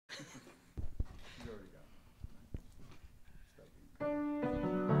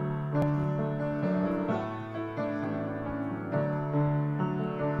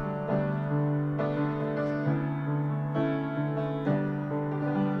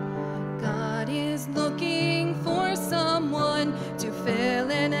God is looking for someone to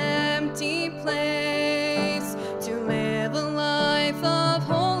fill an empty place, to live a life of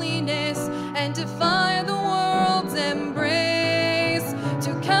holiness and defy the world's embrace,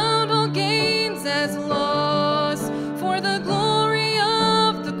 to count all gains as loss for the glory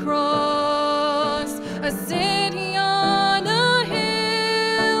of the cross, a city on a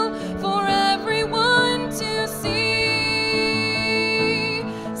hill for everyone to see.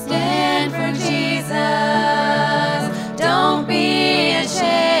 Stand for Jesus, don't be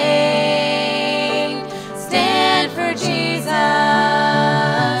ashamed. Stand for Jesus,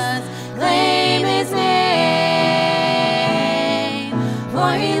 claim his name.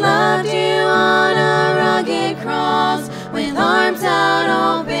 For he loved you on a rugged cross with arms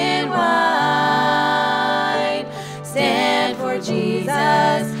out open wide. Stand for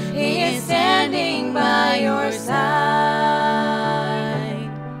Jesus, he is standing by your side.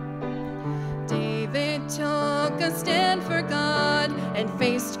 David took a stand for God and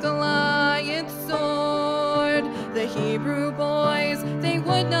faced Goliath's sword. The Hebrew boys, they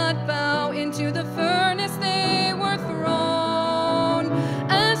would not bow. Into the furnace they were thrown.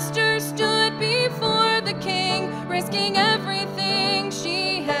 Esther stood before the king, risking everything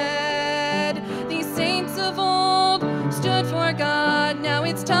she had. These saints of old stood for God. Now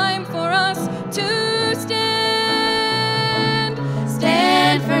it's time for us to stand.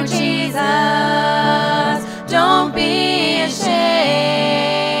 Stand for Jesus, don't be ashamed.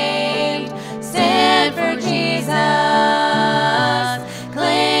 Stand for Jesus,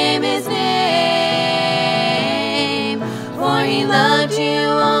 claim his name. For he loved you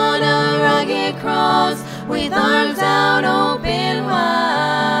on a rugged cross with arms out open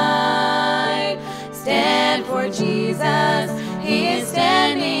wide. Stand for Jesus, he is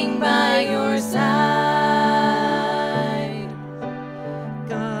standing by your side.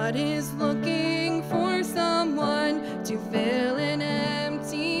 God is looking for someone to fill an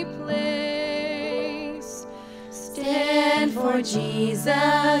empty place. Stand for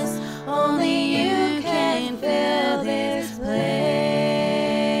Jesus, only you can fill this place.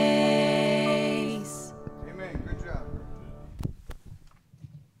 Amen. Good job.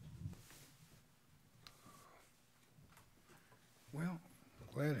 Well,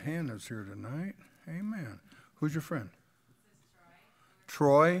 glad Hannah's here tonight. Amen. Who's your friend?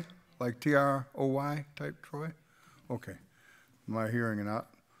 Troy, like T-R-O-Y type Troy? Okay. My hearing and out.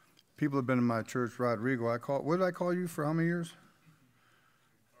 People have been in my church, Rodrigo. What did I call you for how many years?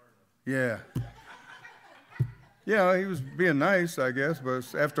 Yeah. Yeah, he was being nice, I guess,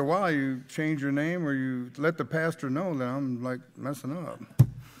 but after a while you change your name or you let the pastor know that I'm like messing up.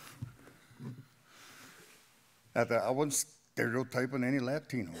 I wasn't stereotyping any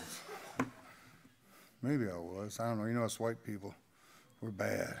Latinos. Maybe I was. I don't know. You know us white people, we're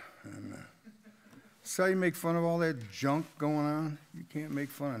bad. And, see how you make fun of all that junk going on? You can't make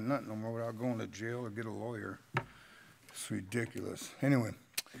fun of nothing no more without going to jail or get a lawyer. It's ridiculous. Anyway,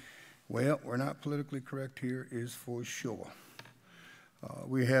 well, we're not politically correct here is for sure.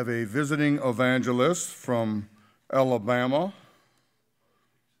 We have a visiting evangelist from Alabama,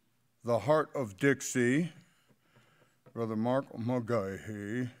 the heart of Dixie, Brother Mark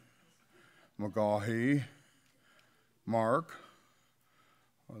McGaughey, Mark,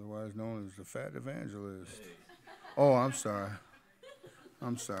 otherwise known as the Fat Evangelist. Hey. Oh, I'm sorry.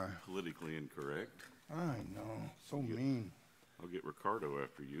 I'm sorry. Politically incorrect. I know. So mean. I'll get Ricardo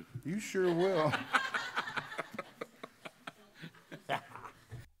after you. You sure will.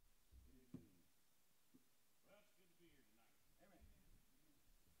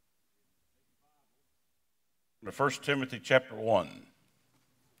 The 1 Timothy chapter 1.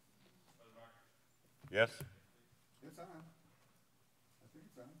 Yes? It's on. I think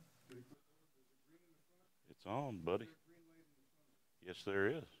it's on. It's on, buddy. Yes, there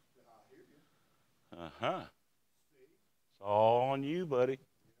is. Uh-huh. It's all on you, buddy.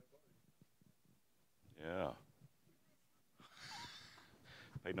 Yeah.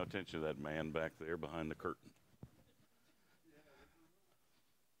 Pay no attention to that man back there behind the curtain.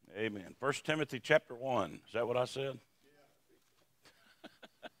 Amen. 1 Timothy chapter 1. Is that what I said?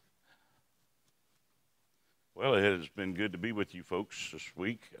 Well, it has been good to be with you folks this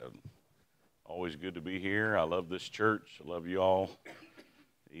week. Always good to be here. I love this church. I love you all.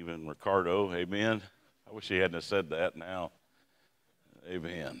 Even Ricardo. Amen. I wish he hadn't have said that now.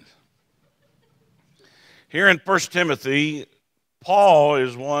 Amen. Here in 1 Timothy, Paul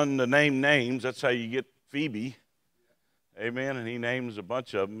is one to name names. That's how you get Phoebe. Amen. And he names a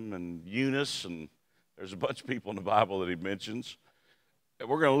bunch of them, and Eunice, and there's a bunch of people in the Bible that he mentions. And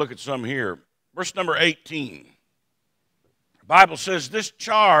we're going to look at some here. Verse number 18. The Bible says, "This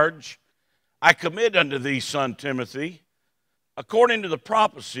charge I commit unto thee, son Timothy, according to the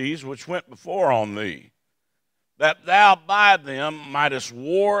prophecies which went before on thee, that thou by them mightest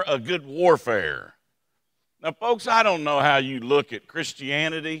war a good warfare." Now, folks, I don't know how you look at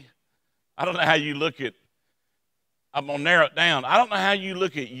Christianity. I don't know how you look at, I'm going to narrow it down. I don't know how you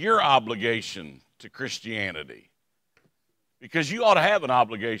look at your obligation to Christianity, because you ought to have an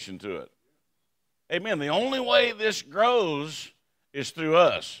obligation to it. Amen. The only way this grows is through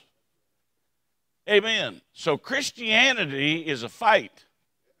us. Amen. So Christianity is a fight.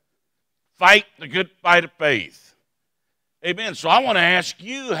 Fight the good fight of faith. Amen. So I want to ask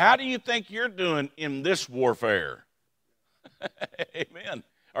you, how do you think you're doing in this warfare? Amen.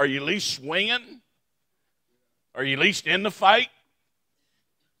 Are you at least swinging? Are you at least in the fight?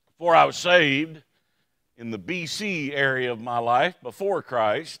 Before I was saved, in the BC area of my life, before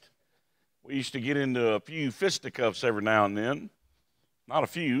Christ, we used to get into a few fisticuffs every now and then. Not a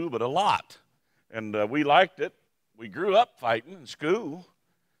few, but a lot. And we liked it. We grew up fighting in school.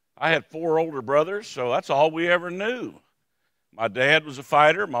 I had 4 older brothers, so that's all we ever knew. My dad was a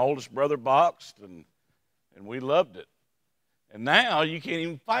fighter. My oldest brother boxed, and we loved it. And now you can't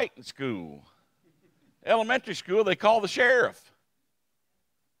even fight in school. Elementary school, they call the sheriff.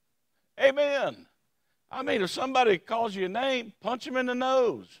 Amen. I mean, if somebody calls you a name, punch him in the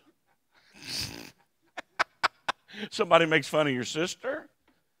nose. Somebody makes fun of your sister,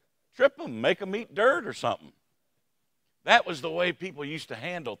 trip them, make them eat dirt or something. That was the way people used to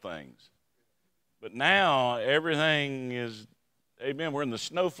handle things. But now everything is, amen, we're in the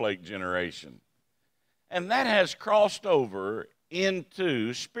snowflake generation. And that has crossed over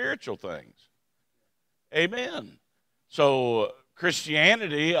into spiritual things. Amen. So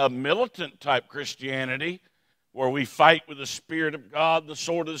Christianity, a militant type Christianity, where we fight with the Spirit of God, the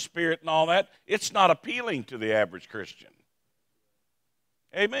sword of the Spirit and all that, it's not appealing to the average Christian.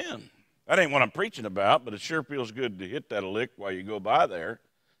 Amen. That ain't what I'm preaching about, but it sure feels good to hit that a lick while you go by there.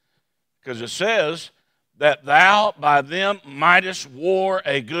 Because it says that thou by them mightest war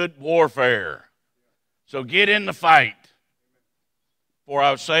a good warfare. So get in the fight. Before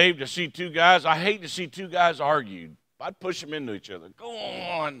I was saved, to see 2 guys, I hate to see 2 guys argued. I'd push them into each other. Go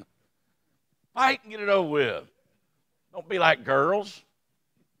on. Fight and get it over with. Don't be like girls.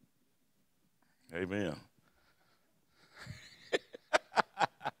 Amen.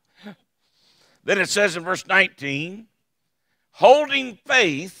 Then it says in verse 19, holding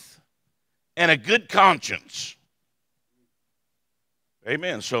faith and a good conscience.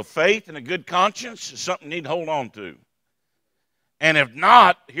 Amen. So faith and a good conscience is something you need to hold on to. And if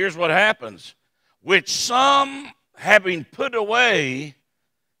not, here's what happens. Which some, having put away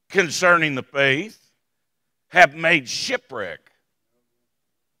concerning the faith, have made shipwreck.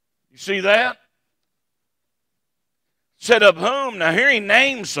 You see that? Said of whom? Now here he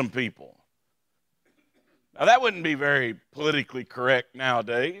names some people. Now that wouldn't be very politically correct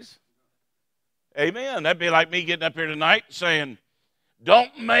nowadays. Amen. That'd be like me getting up here tonight saying,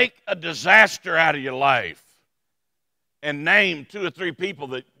 don't make a disaster out of your life and name 2 or 3 people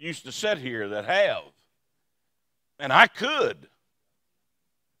that used to sit here that have. And I could.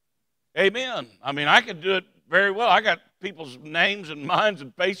 Amen. I mean, I could do it very well. I got people's names and minds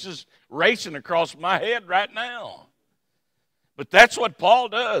and faces racing across my head right now. But that's what Paul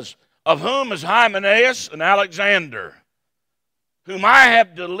does. Of whom is Hymenaeus and Alexander, whom I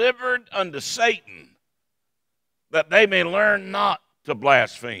have delivered unto Satan, that they may learn not to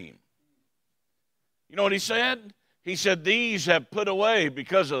blaspheme. You know what he said? He said these have put away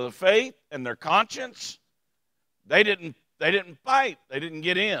because of the faith and their conscience. They didn't fight. They didn't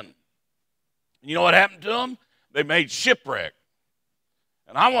get in. You know what happened to them? They made shipwreck.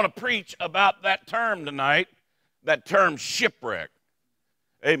 And I want to preach about that term tonight, that term shipwreck.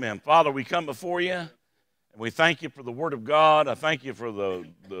 Amen. Father, we come before you, and we thank you for the Word of God. I thank you for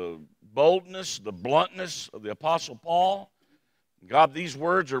the boldness, the bluntness of the Apostle Paul. God, these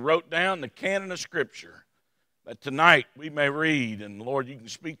words are wrote down in the canon of Scripture that tonight we may read, and Lord, you can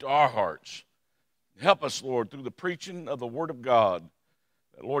speak to our hearts. Help us, Lord, through the preaching of the Word of God.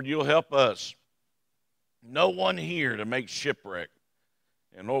 That, Lord, you'll help us. No one here to make shipwreck.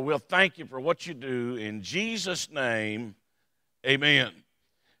 And Lord, we'll thank you for what you do. In Jesus' name, amen.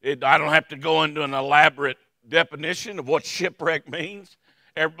 I don't have to go into an elaborate definition of what shipwreck means.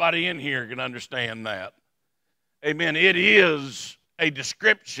 Everybody in here can understand that. Amen. It is a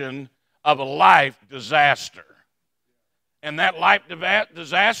description of a life disaster. And that life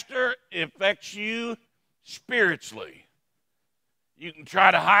disaster affects you spiritually. You can try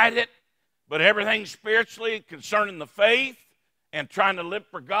to hide it, but everything spiritually concerning the faith and trying to live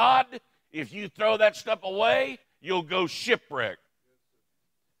for God, if you throw that stuff away, you'll go shipwreck.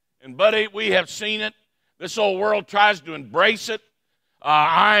 And, buddy, we have seen it. This old world tries to embrace it.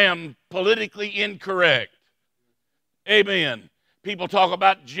 I am politically incorrect. Amen. People talk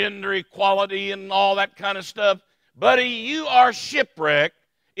about gender equality and all that kind of stuff. Buddy, you are shipwrecked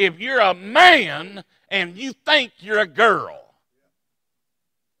if you're a man and you think you're a girl.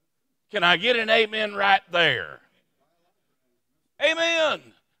 Can I get an amen right there? Amen.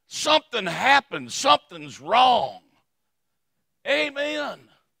 Something happened. Something's wrong. Amen.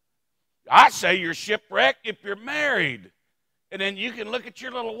 I say you're shipwrecked if you're married. And then you can look at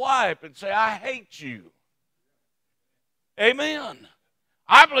your little wife and say, I hate you. Amen.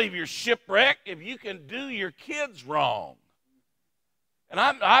 I believe you're shipwrecked if you can do your kids wrong. And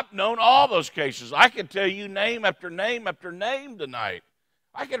I've known all those cases. I can tell you name after name after name tonight.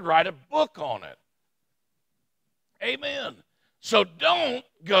 I could write a book on it. Amen. So don't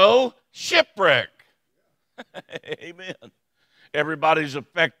go shipwreck. Amen. Everybody's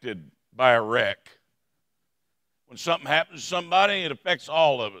affected by a wreck. When something happens to somebody, it affects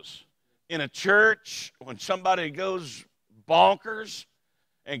all of us. In a church, when somebody goes bonkers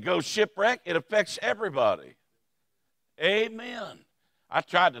and goes shipwreck, it affects everybody. Amen. I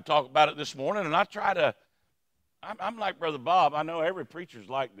tried to talk about it this morning, and I'm like Brother Bob. I know every preacher's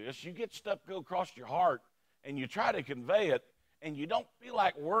like this. You get stuff go across your heart, and you try to convey it, and you don't feel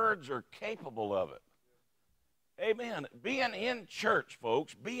like words are capable of it. Amen. Being in church,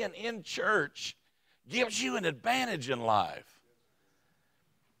 folks, being in church gives you an advantage in life.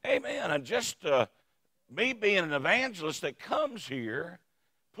 Amen. And just me being an evangelist that comes here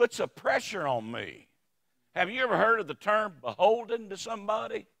puts a pressure on me. Have you ever heard of the term beholden to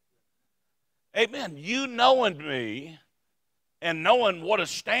somebody? Amen. You knowing me and knowing what a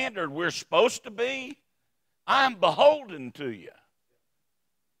standard we're supposed to be, I'm beholden to you.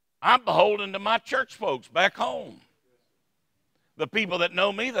 I'm beholden to my church folks back home. The people that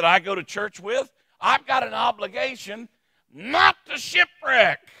know me, that I go to church with, I've got an obligation not to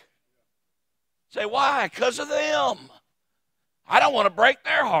shipwreck. Say, why? Because of them. I don't want to break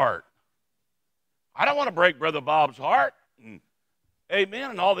their heart. I don't want to break Brother Bob's heart. And,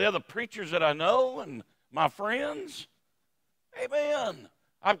 amen. And all the other preachers that I know and my friends. Amen.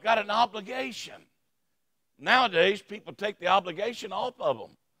 I've got an obligation. Nowadays, people take the obligation off of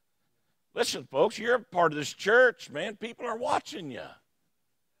them. Listen, folks, you're a part of this church, man. People are watching you.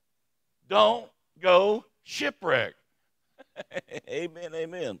 Don't go shipwreck. Amen,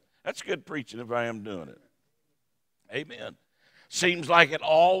 amen. That's good preaching if I am doing it. Amen. Seems like it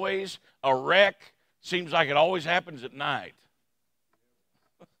always, a wreck, seems like it always happens at night.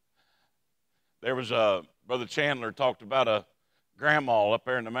 There was Brother Chandler talked about a grandma up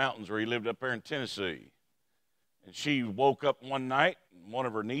there in the mountains where he lived up there in Tennessee. And she woke up one night, and one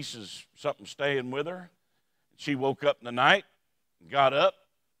of her nieces, something staying with her. She woke up in the night, got up,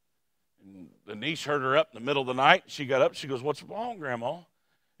 and the niece heard her up in the middle of the night. She got up, she goes, "What's wrong, Grandma?"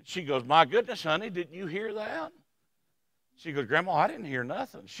 And she goes, "My goodness, honey, didn't you hear that?" She goes, "Grandma, I didn't hear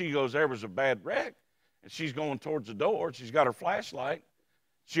nothing." She goes, "There was a bad wreck." And she's going towards the door. She's got her flashlight.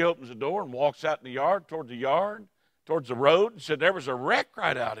 She opens the door and walks out in the yard, towards the road, and said, "There was a wreck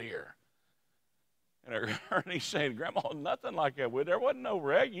right out here." And her niece saying, "Grandma, nothing like that. There wasn't no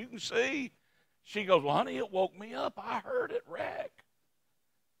wreck. You can see." She goes, "Well, honey, it woke me up. I heard it wreck."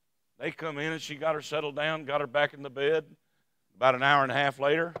 They come in, and she got her settled down, got her back in the bed. About an hour and a half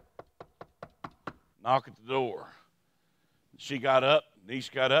later, knock at the door. She got up, niece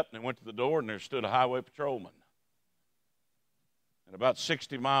got up, and they went to the door, and there stood a highway patrolman. And about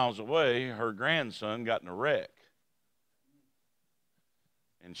 60 miles away, her grandson got in a wreck.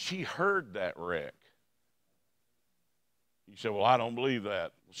 And she heard that wreck. You say, "Well, I don't believe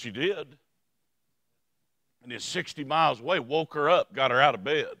that." Well, she did. And it's 60 miles away, woke her up, got her out of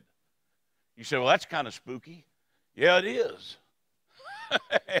bed. You say, "Well, that's kind of spooky." Yeah, it is.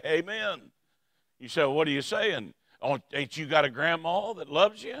 Amen. You say, "Well, what are you saying? Oh, ain't you got a grandma that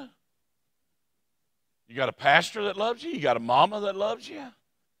loves you? You got a pastor that loves you? You got a mama that loves you?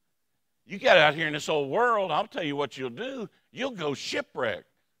 You got out here in this old world, I'll tell you what you'll do. You'll go shipwreck."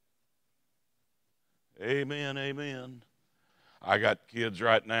 Amen, amen. I got kids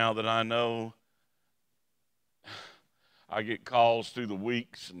right now that I know. I get calls through the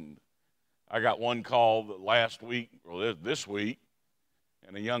weeks, and I got one call last week, or this week,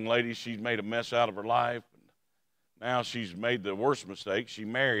 and a young lady, she's made a mess out of her life. And now she's made the worst mistake. She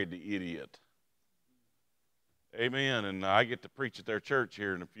married the idiot. Amen. And I get to preach at their church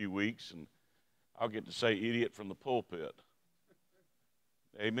here in a few weeks, and I'll get to say idiot from the pulpit.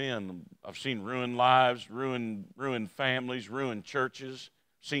 Amen. I've seen ruined lives, ruined families, ruined churches,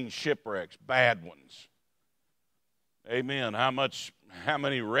 seen shipwrecks, bad ones. Amen. How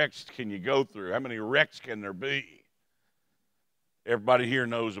many wrecks can you go through? How many wrecks can there be? Everybody here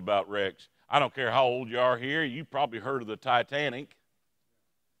knows about wrecks. I don't care how old you are here, you probably heard of the Titanic.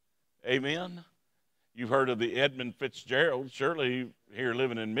 Amen. You've heard of the Edmund Fitzgerald, surely here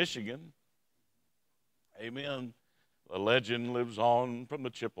living in Michigan. Amen. The legend lives on from the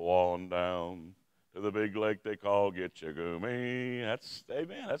Chippewa on down to the big lake they call Gitchagumi.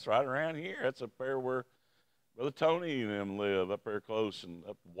 Amen. That's right around here. That's up there where Brother Tony and them live, up there close, and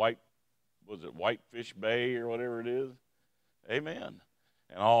up Whitefish Bay or whatever it is. Amen.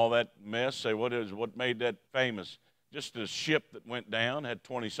 And all that mess, say what made that famous? Just a ship that went down, had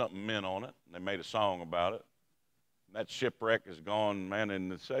 20-something men on it, and they made a song about it. And that shipwreck is gone, man,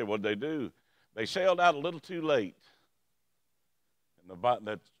 and they say, what'd they do? They sailed out a little too late. And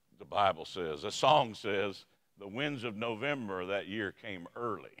the Bible says, the song says, the winds of November that year came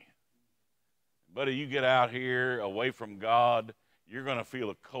early. Buddy, you get out here away from God, you're going to feel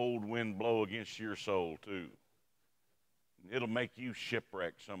a cold wind blow against your soul too. It'll make you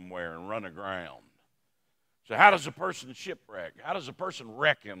shipwreck somewhere and run aground. So how does a person shipwreck? How does a person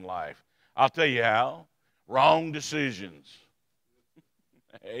wreck in life? I'll tell you how. Wrong decisions.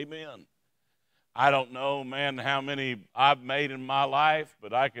 Amen. I don't know, man, how many I've made in my life,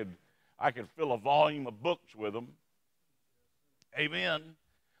 but I could fill a volume of books with them. Amen.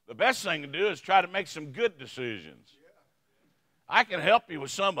 The best thing to do is try to make some good decisions. I can help you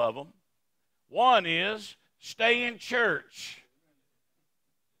with some of them. One is stay in church.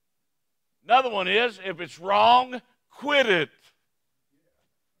 Another one is, if it's wrong, quit it.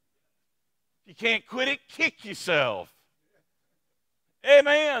 If you can't quit it, kick yourself.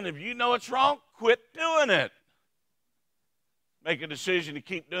 Amen. If you know it's wrong, quit doing it. Make a decision to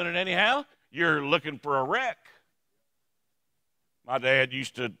keep doing it anyhow. You're looking for a wreck. My dad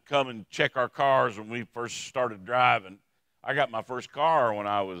used to come and check our cars when we first started driving. I got my first car when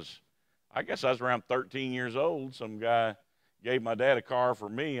I was around 13 years old. Some guy gave my dad a car for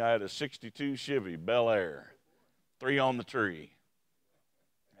me. I had a 62 Chevy Bel Air, 3 on the tree.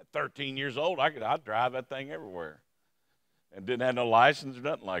 At 13 years old, I'd drive that thing everywhere. And didn't have no license or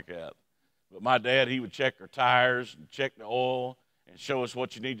nothing like that. But my dad, he would check our tires and check the oil and show us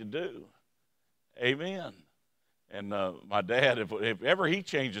what you need to do. Amen. And my dad, if ever he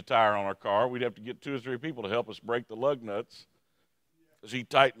changed a tire on our car, we'd have to get 2 or 3 people to help us break the lug nuts, because he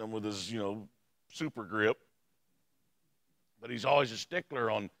tightened them with his, super grip. But he's always a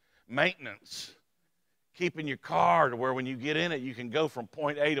stickler on maintenance, keeping your car to where when you get in it, you can go from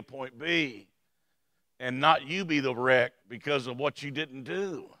point A to point B, and not you be the wreck because of what you didn't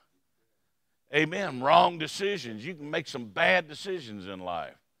do. Amen. Wrong decisions. You can make some bad decisions in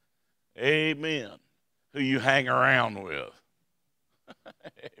life. Amen. Who you hang around with.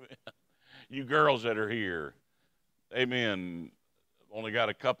 Amen. You girls that are here. Amen. Only got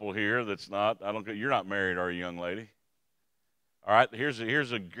a couple here that's not. You're not married, are you, young lady? All right. Here's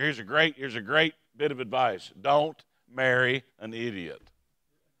a great bit of advice. Don't marry an idiot.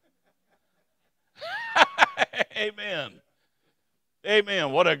 Amen.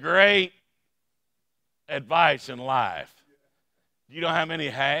 Amen. What a great advice in life. You know how many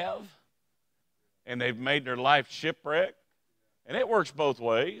have? And they've made their life shipwreck. And it works both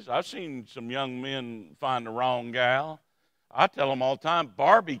ways. I've seen some young men find the wrong gal. I tell them all the time,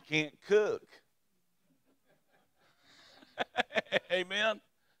 Barbie can't cook. Amen.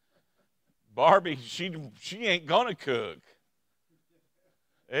 Barbie, she ain't gonna cook.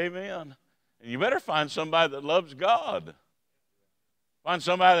 Amen. And you better find somebody that loves God. Find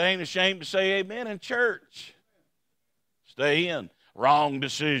somebody that ain't ashamed to say amen in church. Stay in. Wrong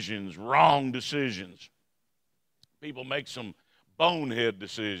decisions. People make some bonehead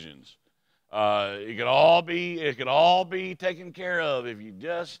decisions. It could all be taken care of if you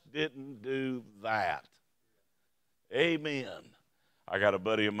just didn't do that. Amen. I got a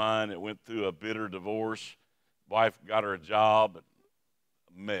buddy of mine that went through a bitter divorce. Wife got her a job.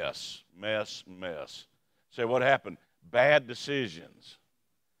 Mess. Say, what happened? Bad decisions.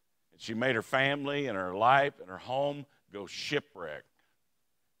 And she made her family and her life and her home go shipwreck.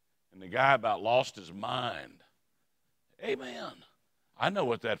 And the guy about lost his mind. Amen. I know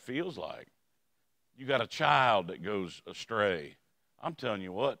what that feels like. You got a child that goes astray. I'm telling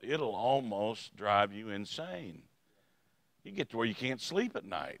you what, it'll almost drive you insane. You get to where you can't sleep at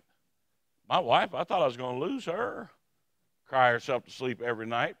night. My wife, I thought I was going to lose her. Cry herself to sleep every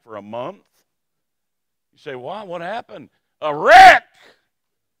night for a month. You say, why? What happened? A wreck.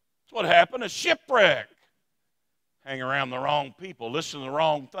 That's what happened, a shipwreck. hang around the wrong people, listen to the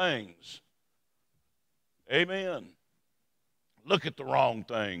wrong things. Amen. Look at the wrong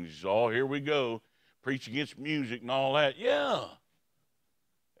things. Oh, here we go. Preach against music and all that. Yeah.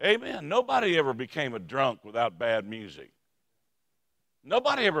 Amen. Nobody ever became a drunk without bad music.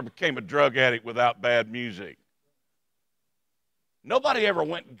 Nobody ever became a drug addict without bad music. Nobody ever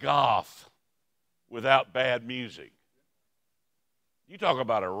went goth without bad music. You talk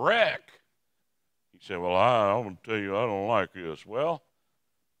about a wreck. You say, well, I'm going to tell you, I don't like this. Well,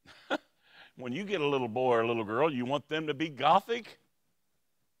 when you get a little boy or a little girl, you want them to be gothic?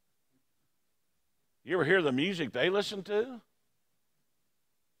 You ever hear the music they listen to?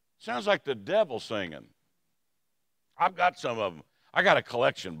 Sounds like the devil singing. I've got some of them. I got a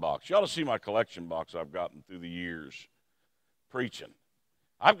collection box. You ought to see my collection box I've gotten through the years preaching.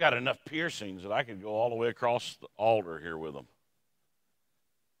 I've got enough piercings that I could go all the way across the altar here with them.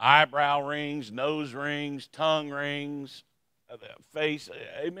 Eyebrow rings, nose rings, tongue rings, face.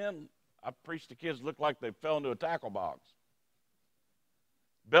 Amen. I preached to kids that look like they fell into a tackle box.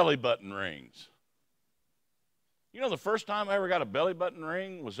 Belly button rings. You know, the first time I ever got a belly button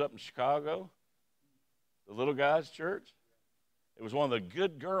ring was up in Chicago, the little guy's church. It was one of the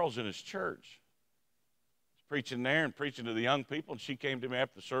good girls in his church. I was preaching there and preaching to the young people, and she came to me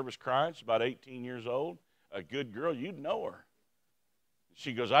after the service crying. She's about 18 years old, a good girl. You'd know her.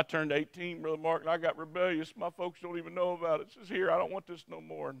 She goes, I turned 18, Brother Mark, and I got rebellious. My folks don't even know about it. She says, here, I don't want this no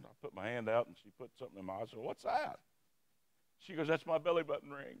more. And I put my hand out, and she put something in my eye. I said, what's that? She goes, that's my belly button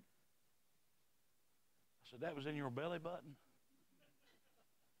ring. I said, that was in your belly button?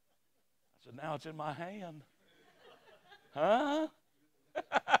 I said, now it's in my hand. Huh?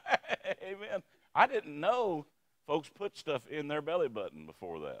 Amen. I didn't know folks put stuff in their belly button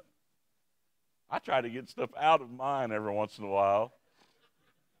before that. I try to get stuff out of mine every once in a while.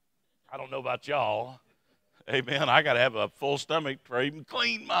 I don't know about y'all. Amen. I got to have a full stomach to even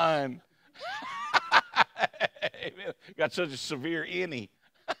clean mine. Amen. Got such a severe innie.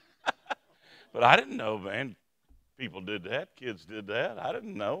 But I didn't know, man. People did that. Kids did that. I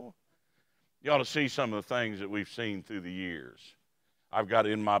didn't know. You ought to see some of the things that we've seen through the years. I've got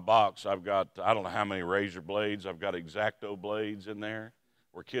in my box, I've got, I don't know how many razor blades. I've got X-Acto blades in there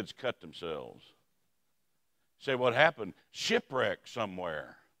where kids cut themselves. Say, what happened? Shipwreck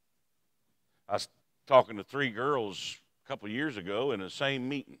somewhere. I was talking to 3 girls a couple years ago in the same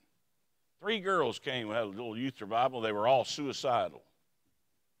meeting. 3 girls came, we had a little youth revival. They were all suicidal.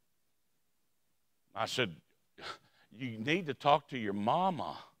 I said, you need to talk to your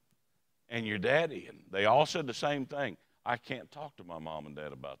mama and your daddy. And they all said the same thing. I can't talk to my mom and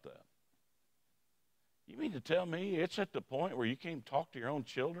dad about that. You mean to tell me it's at the point where you can't talk to your own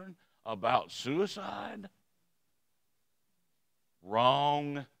children about suicide?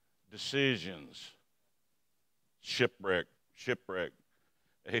 Wrong decisions. Shipwreck.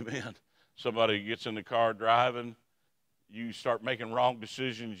 Amen. Somebody gets in the car driving, you start making wrong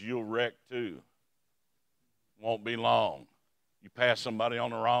decisions, you'll wreck too. Won't be long. You pass somebody on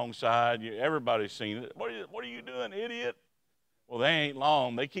the wrong side, everybody's seen it. What are you doing, idiot? Well, they ain't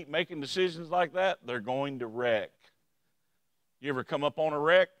long. They keep making decisions like that, they're going to wreck. You ever come up on a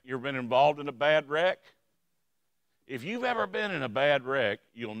wreck? You ever been involved in a bad wreck? If you've ever been in a bad wreck,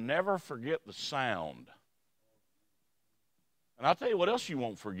 you'll never forget the sound. And I'll tell you what else you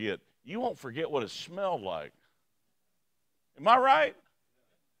won't forget. You won't forget what it smelled like. Am I right?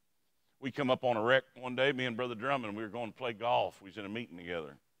 We come up on a wreck one day, me and Brother Drummond, we were going to play golf. We was in a meeting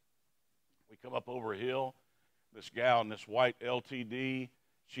together. We come up over a hill. This gal in this white LTD,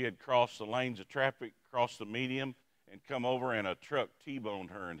 she had crossed the lanes of traffic, crossed the median, and come over, and a truck T-boned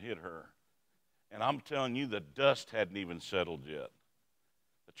her and hit her. And I'm telling you, the dust hadn't even settled yet.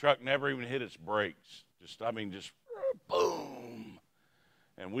 The truck never even hit its brakes. Just boom.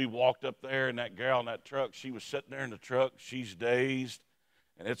 And we walked up there, and that gal in that truck, she was sitting there in the truck. She's dazed,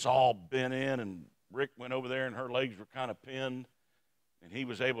 and it's all bent in. And Rick went over there, and her legs were kind of pinned, and he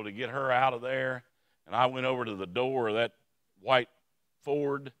was able to get her out of there. And I went over to the door of that white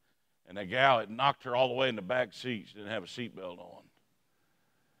Ford, and the gal had knocked her all the way in the back seat. She didn't have a seatbelt on.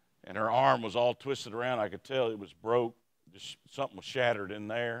 And her arm was all twisted around. I could tell it was broke. Just something was shattered in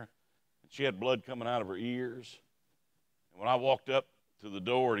there. And she had blood coming out of her ears. And when I walked up to the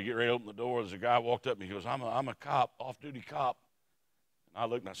door to get ready to open the door, there's a guy walked up and he goes, I'm a cop, off-duty cop. And I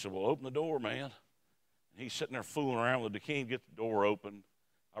looked and I said, well, open the door, man. And he's sitting there fooling around with the key and get the door open.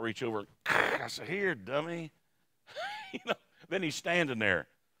 I reach over, I said, here, dummy. Then he's standing there.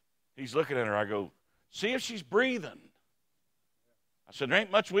 He's looking at her. I go, see if she's breathing. I said, there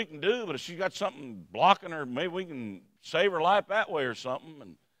ain't much we can do, but if she's got something blocking her, maybe we can save her life that way or something.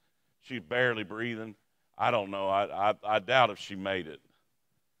 And she's barely breathing. I don't know. I doubt if she made it.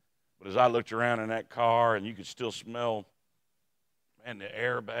 But as I looked around in that car, and you could still smell, man, the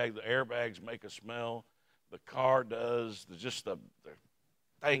airbags make a smell. The car does. Just the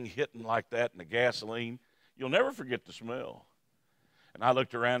thing hitting like that in the gasoline. You'll never forget the smell. And I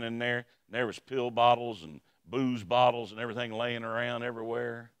looked around in there, and there was pill bottles and booze bottles and everything laying around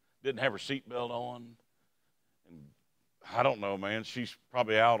everywhere. Didn't have her seatbelt on. And I don't know, man. She's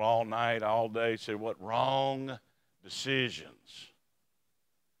probably out all night, all day. Said, what wrong decisions.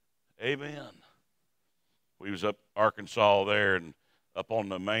 Amen. We was up Arkansas there, and up on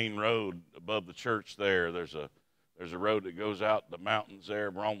the main road above the church there, there's a road that goes out the mountains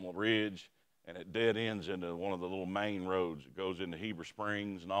there, Bromwell Ridge, and it dead ends into one of the little main roads. It goes into Heber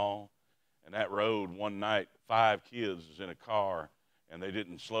Springs and all. And that road, one night, 5 kids was in a car, and they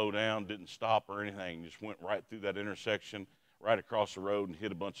didn't slow down, didn't stop or anything. Just went right through that intersection, right across the road, and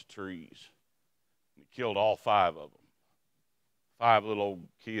hit a bunch of trees. And it killed all 5 of them. 5 little old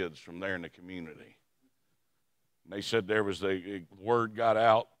kids from there in the community. And they said there was word got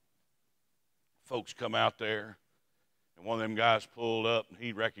out. Folks come out there, and one of them guys pulled up, and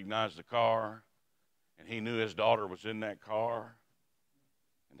he recognized the car, and he knew his daughter was in that car.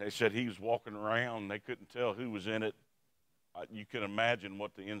 And they said he was walking around, and they couldn't tell who was in it. You can imagine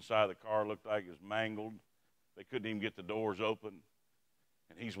what the inside of the car looked like. It was mangled. They couldn't even get the doors open.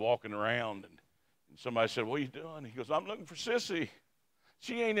 And he's walking around, and somebody said, what are you doing? He goes, I'm looking for Sissy.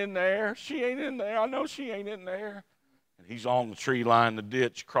 She ain't in there. She ain't in there. I know she ain't in there. And he's on the tree line, the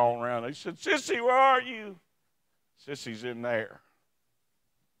ditch, crawling around. They said, Sissy, where are you? Sissy's in there.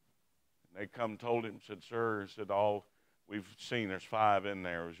 And they come and told him, said, sir, he said, we've seen there's 5 in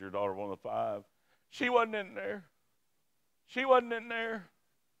there. Was your daughter one of the 5? She wasn't in there. She wasn't in there.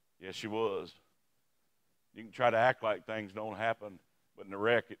 Yes, she was. You can try to act like things don't happen, but in the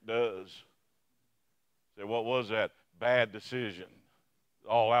wreck it does. Say, what was that? Bad decision.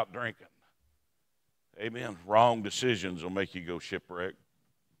 All out drinking. Amen. Wrong decisions will make you go shipwreck.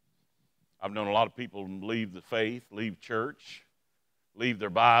 I've known a lot of people leave the faith, leave church, leave their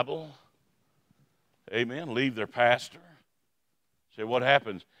Bible. Amen. Leave their pastor. Say, what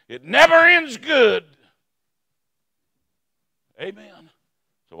happens? It never ends good. Amen.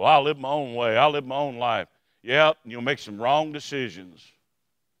 So, well, I'll live my own way. I'll live my own life. Yeah, you'll make some wrong decisions.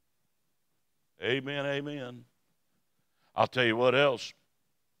 Amen, amen. I'll tell you what else.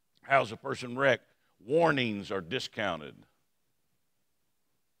 How's a person wrecked? Warnings are discounted.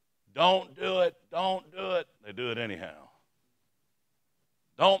 Don't do it. Don't do it. They do it anyhow.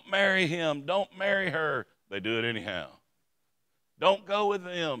 Don't marry him. Don't marry her. They do it anyhow. Don't go with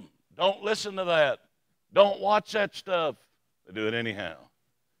them. Don't listen to that. Don't watch that stuff. They do it anyhow.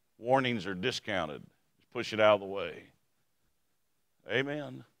 Warnings are discounted. Just push it out of the way.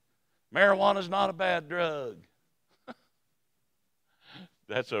 Amen. Marijuana's not a bad drug.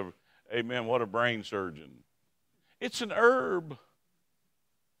 Amen, what a brain surgeon. It's an herb.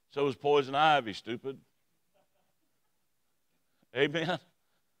 So is poison ivy, stupid. Amen.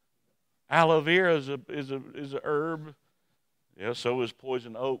 Aloe vera is a herb. Yeah, so is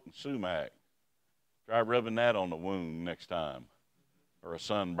poison oak and sumac. Try rubbing that on the wound next time, or a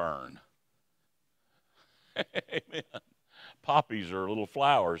sunburn. Amen. Poppies are little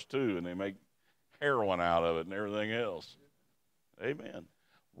flowers too, and they make heroin out of it and everything else. Amen.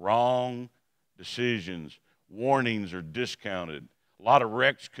 Wrong decisions. Warnings are discounted. A lot of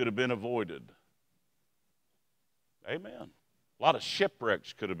wrecks could have been avoided. Amen. A lot of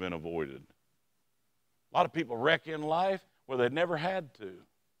shipwrecks could have been avoided. A lot of people wreck in life where they never had to.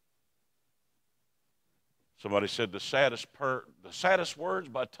 Somebody said the saddest words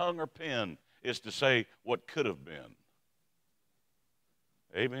by tongue or pen is to say what could have been.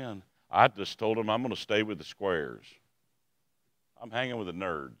 Amen. I just told them I'm going to stay with the squares. I'm hanging with the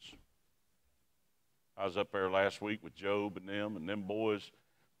nerds. I was up there last week with Job and them boys.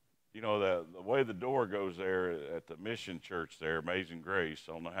 You know, the way the door goes there at the mission church there, Amazing Grace,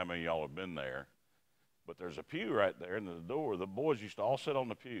 I don't know how many of y'all have been there, but there's a pew right there in the door. The boys used to all sit on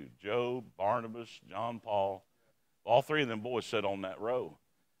the pew. Job, Barnabas, John Paul, all 3 of them boys sat on that row.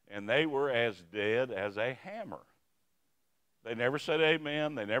 And they were as dead as a hammer. They never said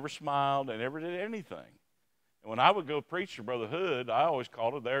amen. They never smiled. They never did anything. And when I would go preach to Brother Hood, I always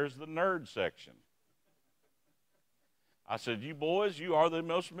called it, there's the nerd section. I said, you boys, you are the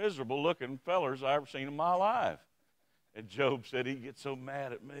most miserable looking fellers I ever seen in my life. And Job said he gets so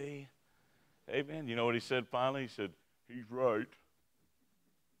mad at me. Amen. You know what he said finally? He said, he's right.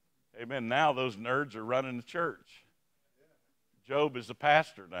 Amen. Now those nerds are running the church. Job is the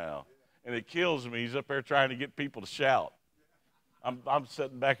pastor now. And it kills me. He's up there trying to get people to shout. I'm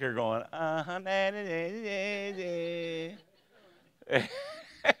sitting back here going, Amen.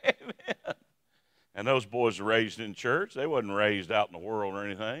 And those boys were raised in church. They wasn't raised out in the world or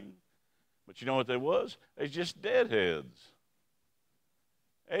anything. But you know what they was? They just deadheads.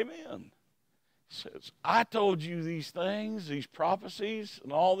 Amen. He says, I told you these things, these prophecies,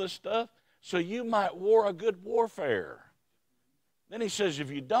 and all this stuff, so you might war a good warfare. Then he says, if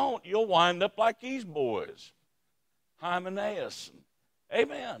you don't, you'll wind up like these boys. Hymenaeus.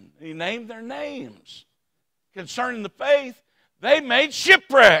 Amen. He named their names. Concerning the faith, they made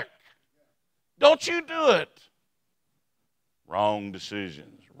shipwreck. Don't you do it. Wrong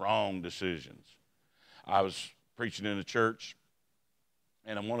decisions. Wrong decisions. I was preaching in a church,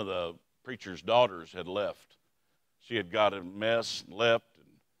 and one of the preacher's daughters had left. She had got a mess and left. And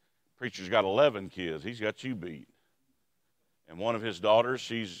preacher's got 11 kids. He's got you beat. And one of his daughters,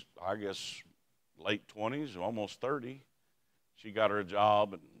 she's, I guess, late 20s, almost 30. She got her a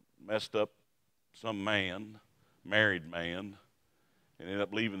job and messed up some man, married man, and ended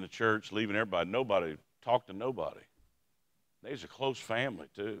up leaving the church, leaving everybody. Nobody talked to nobody. They was a close family,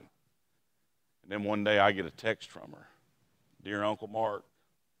 too. And then one day I get a text from her. Dear Uncle Mark,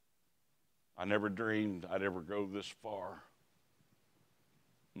 I never dreamed I'd ever go this far.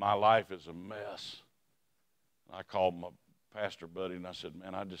 My life is a mess. I called my pastor buddy and I said,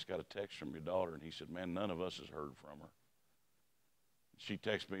 man, I just got a text from your daughter. And he said, man, none of us has heard from her. She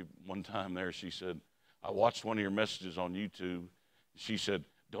texted me one time there. She said, I watched one of your messages on YouTube. She said,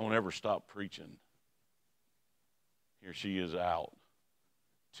 don't ever stop preaching. Here she is out.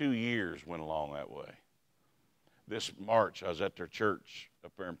 2 years went along that way. This March, I was at their church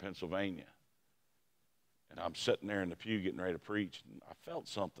up there in Pennsylvania. And I'm sitting there in the pew getting ready to preach. And I felt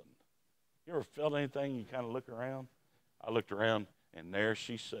something. You ever felt anything? You kind of look around. I looked around, and there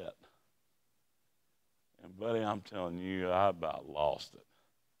she sat. And, buddy, I'm telling you, I about lost it.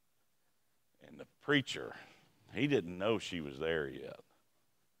 And the preacher, he didn't know she was there yet.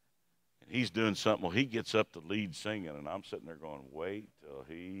 And he's doing something. Well, he gets up to lead singing, and I'm sitting there going, wait till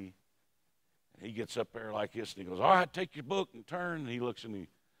he gets up there like this, and he goes, all right, take your book and turn. And he looks and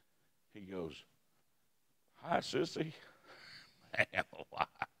he goes, hi, sissy. Man,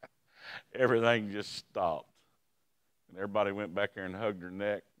 everything just stopped. And everybody went back there and hugged her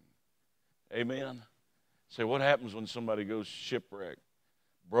neck. Amen. Say, what happens when somebody goes shipwreck?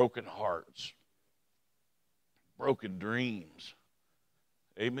 Broken hearts. Broken dreams.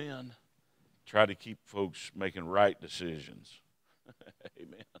 Amen. Try to keep folks making right decisions.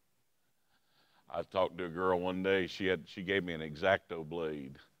 Amen. I talked to a girl one day. She gave me an X-Acto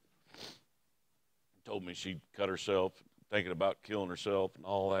blade. Told me she'd cut herself, thinking about killing herself and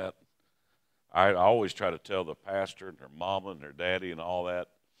all that. I always try to tell the pastor and their mama and their daddy and all that.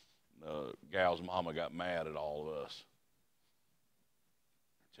 The gal's mama got mad at all of us.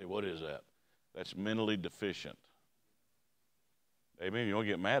 Say, what is that? That's mentally deficient. Amen. You don't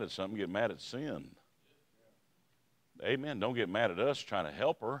get mad at something, get mad at sin. Amen. Don't get mad at us trying to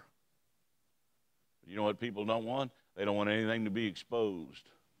help her. You know what people don't want? They don't want anything to be exposed.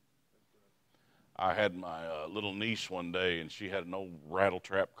 I had my little niece one day, and she had an old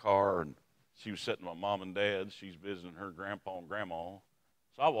rattle-trap car, and she was sitting with my mom and dad. She's visiting her grandpa and grandma.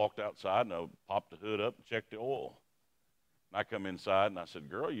 So I walked outside, and I popped the hood up and checked the oil. And I come inside, and I said,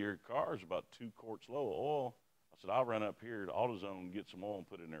 girl, your car's about 2 quarts low of oil. I said, I'll run up here to AutoZone and get some oil and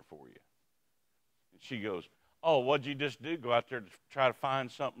put it in there for you. And she goes, oh, what'd you just do? Go out there to try to find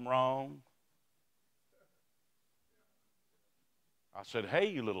something wrong? I said, hey,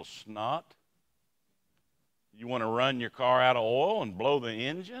 you little snot. You want to run your car out of oil and blow the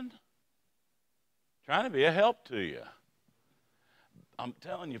engine? Trying to be a help to you. I'm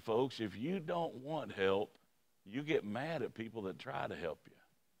telling you, folks, if you don't want help, you get mad at people that try to help you.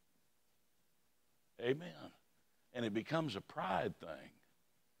 Amen. And it becomes a pride thing.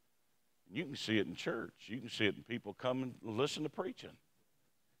 You can see it in church. You can see it in people coming and listen to preaching.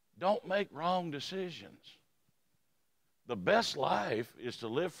 Don't make wrong decisions. The best life is to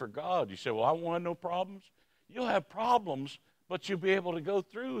live for God. You say, well, I want no problems. You'll have problems, but you'll be able to go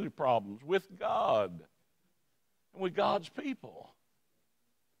through the problems with God and with God's people.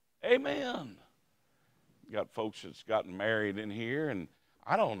 Amen. You got folks that's gotten married in here, and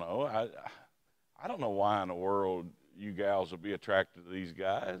I don't know. I don't know why in the world you gals will be attracted to these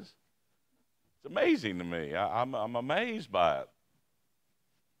guys. It's amazing to me. I'm amazed by it.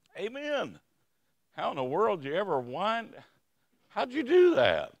 Amen. How in the world do you ever wind? How'd you do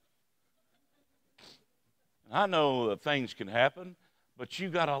that? I know that things can happen, but you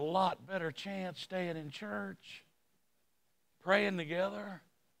got a lot better chance staying in church, praying together,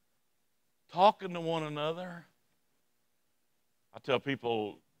 talking to one another. I tell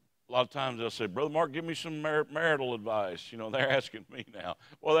people a lot of times they'll say, Brother Mark, give me some marital advice. You know, they're asking me now.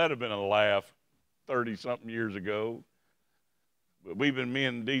 Well, that'd have been a laugh 30-something years ago. But me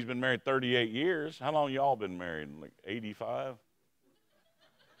and Dee's been married 38 years. How long y'all been married? Like 85?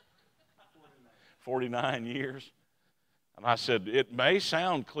 49 years. And I said, it may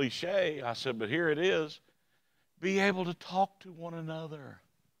sound cliche. I said, but here it is. Be able to talk to one another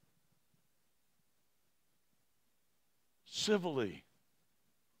civilly.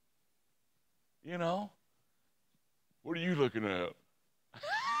 You know? What are you looking at?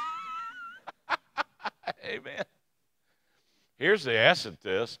 Amen. Here's the acid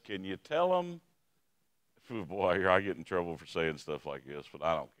test. Can you tell them? Boy, here I get in trouble for saying stuff like this, but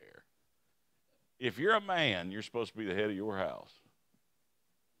I don't care. If you're a man, you're supposed to be the head of your house.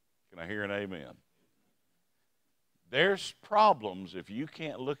 Can I hear an amen? There's problems if you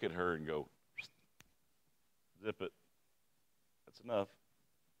can't look at her and go, zip it. That's enough.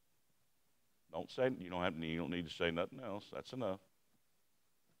 You don't need to say nothing else. That's enough.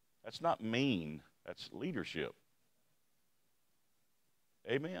 That's not mean. That's leadership.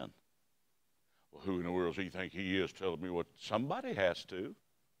 Amen. Well, who in the world does he think he is telling me what? Somebody has to.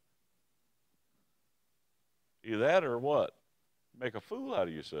 Either that or what? Make a fool out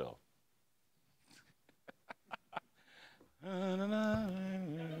of yourself.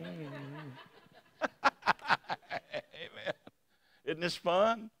 Amen. Isn't this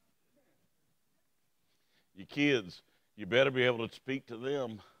fun? You kids, you better be able to speak to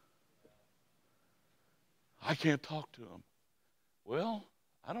them. I can't talk to them. Well,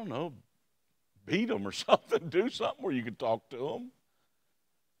 I don't know. Beat them or something. Do something where you can talk to them.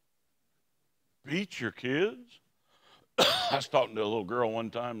 Beat your kids. I was talking to a little girl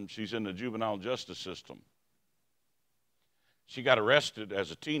one time. She's in the juvenile justice system. She got arrested as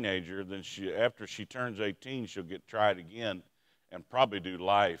a teenager. Then after she turns 18, she'll get tried again and probably do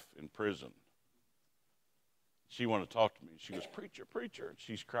life in prison. She wanted to talk to me. She goes, preacher, preacher. And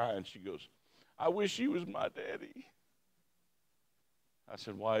she's crying. She goes, I wish you was my daddy. I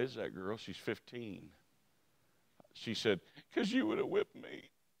said, why is that, girl? She's 15. She said, because you would have whipped me.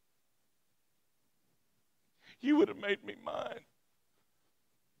 You would have made me mine.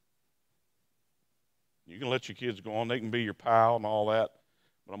 You can let your kids go on. They can be your pal and all that.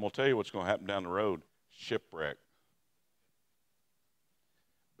 But I'm going to tell you what's going to happen down the road. Shipwreck.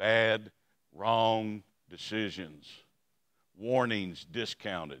 Bad, wrong decisions. Warnings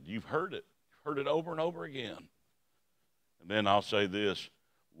discounted. You've heard it. You've heard it over and over again. And then I'll say this,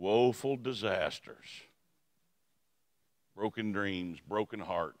 woeful disasters. Broken dreams, broken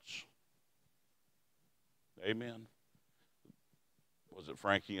hearts. Amen. Was it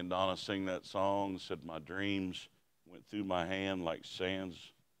Frankie and Donna sing that song? Said, my dreams went through my hand like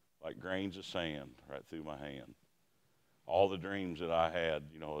grains of sand, right through my hand. All the dreams that I had,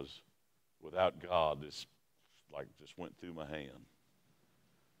 was without God, just went through my hand.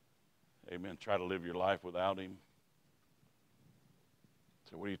 Amen. Try to live your life without him.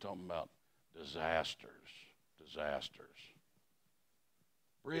 So what are you talking about? Disasters.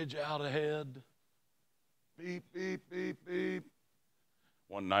 Bridge out ahead. Beep, beep, beep, beep.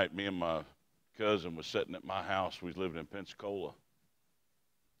 One night, me and my cousin was sitting at my house. We was living in Pensacola.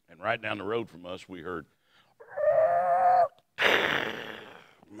 And right down the road from us, we heard,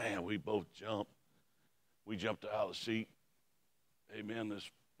 man, we both jumped. We jumped out of the seat. Amen, this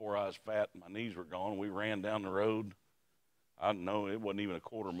 4 eyes fat, my knees were gone. We ran down the road. I don't know, it wasn't even a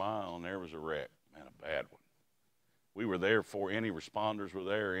quarter mile, and there was a wreck. Man, a bad one. We were there before any responders were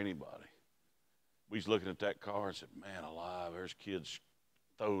there or anybody. We was looking at that car and said, man alive, there's kids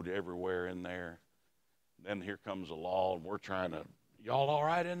throwed everywhere in there. Then here comes the law, and we're trying to, y'all all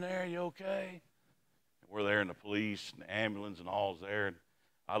right in there? You okay? And we're there, and the police and the ambulance and all's there. And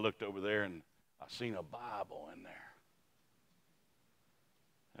I looked over there, and I seen a Bible in there.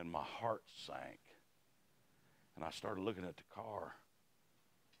 And my heart sank. And I started looking at the car.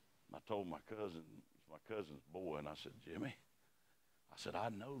 And I told my cousin's boy, and I said, Jimmy, I said, I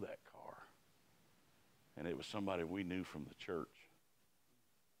know that car. And it was somebody we knew from the church.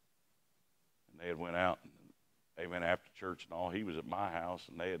 And they had went out, and they went after church and all. He was at my house,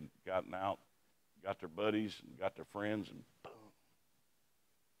 and they had gotten out, got their buddies and got their friends, and boom.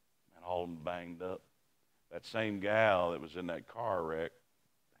 And all of them banged up. That same gal that was in that car wreck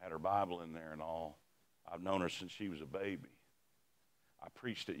had her Bible in there and all. I've known her since she was a baby. I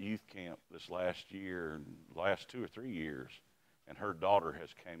preached at youth camp this last year, last 2 or 3 years, and her daughter has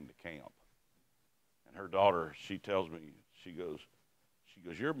came to camp. And her daughter, she tells me, she goes,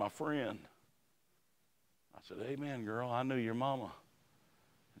 you're my friend. I said, amen, girl, I knew your mama.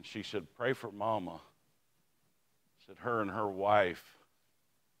 And she said, pray for mama. I said her and her wife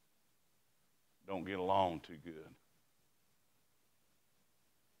don't get along too good.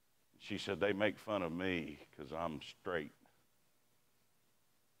 She said they make fun of me because I'm straight.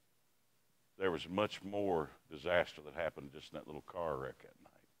 There was much more disaster that happened just in that little car wreck that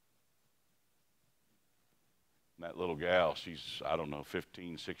night. And that little gal, she's, I don't know,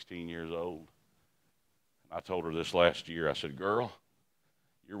 15, 16 years old. And I told her this last year, I said, girl,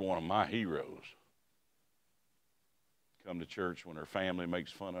 you're one of my heroes. Come to church when her family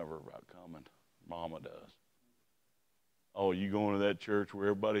makes fun of her about coming. Mama does. Oh, you going to that church where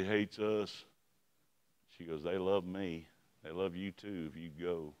everybody hates us? She goes, they love me. They love you too if you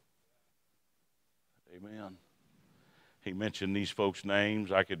go. Amen. He mentioned these folks'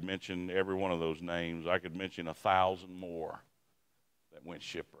 names. I could mention every one of those names. I could mention 1,000 more that went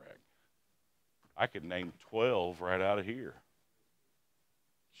shipwreck. I could name 12 right out of here.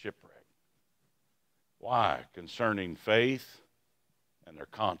 Shipwreck. Why? Concerning faith and their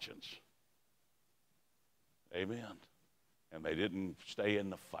conscience. Amen. And they didn't stay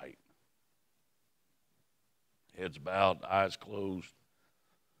in the fight. Heads bowed, eyes closed.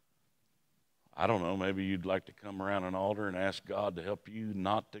 I don't know, maybe you'd like to come around an altar and ask God to help you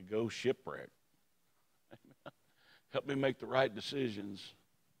not to go shipwreck. Help me make the right decisions.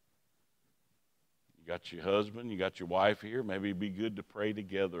 You got your husband, you got your wife here. Maybe it'd be good to pray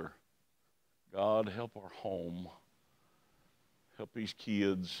together. God, help our home. Help these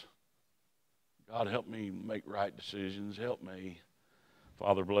kids. God, help me make right decisions. Help me.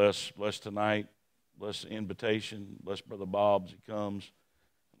 Father, bless tonight. Bless the invitation. Bless Brother Bob as he comes.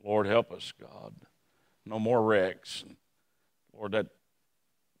 Lord, help us, God. No more wrecks. Lord, that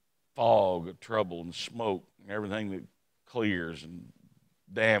fog of trouble and smoke and everything that clears and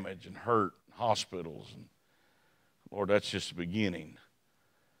damage and hurt and hospitals. And Lord, that's just the beginning.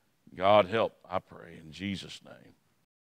 God, help, I pray, in Jesus' name.